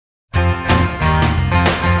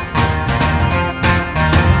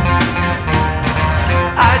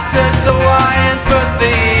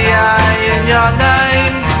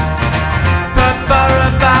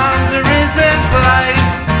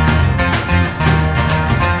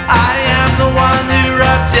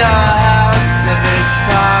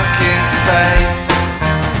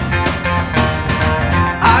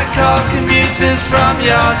meters from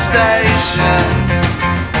your stations.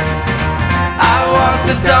 I walk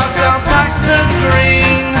the dogs on Paxton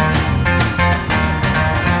Green.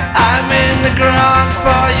 I'm in the ground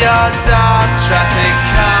for your dark traffic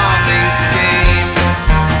calming scheme.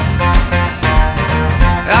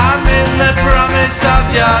 I'm in the promise of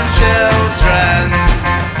your children,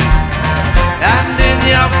 and in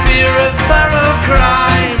your fear of feral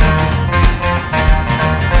crime.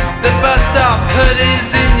 The bus stop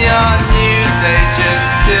hoodies in your newsagent,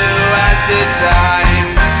 two at a time.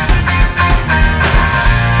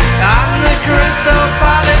 I'm the Crystal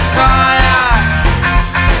Palace fire,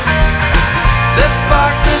 the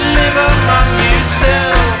sparks that live among you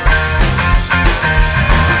still.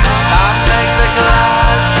 I make the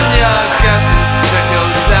glass in your gutters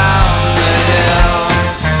trickle down the hill.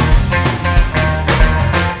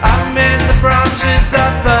 I'm in the branches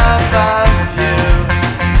up above you,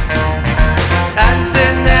 and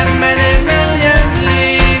in their many million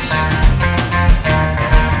leaves.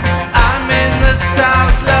 I'm in the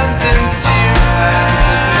South London tubers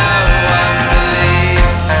that no one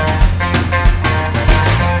believes.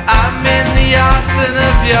 I'm in the arson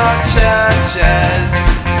of your churches,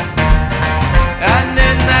 and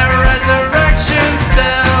in their resurrection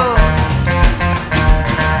still.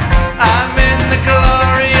 I'm in the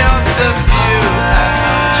glory of the view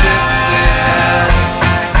at Gipsy Hill.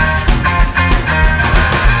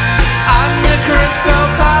 I'm the Crystal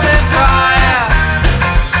Palace fire,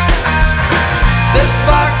 the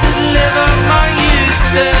sparks that live among you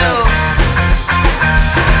still.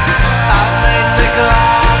 I make the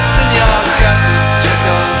glass in your gutters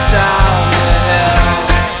trickle down the hill.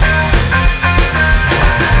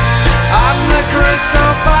 I'm the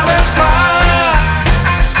Crystal Palace fire,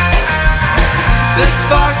 the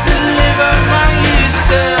sparks that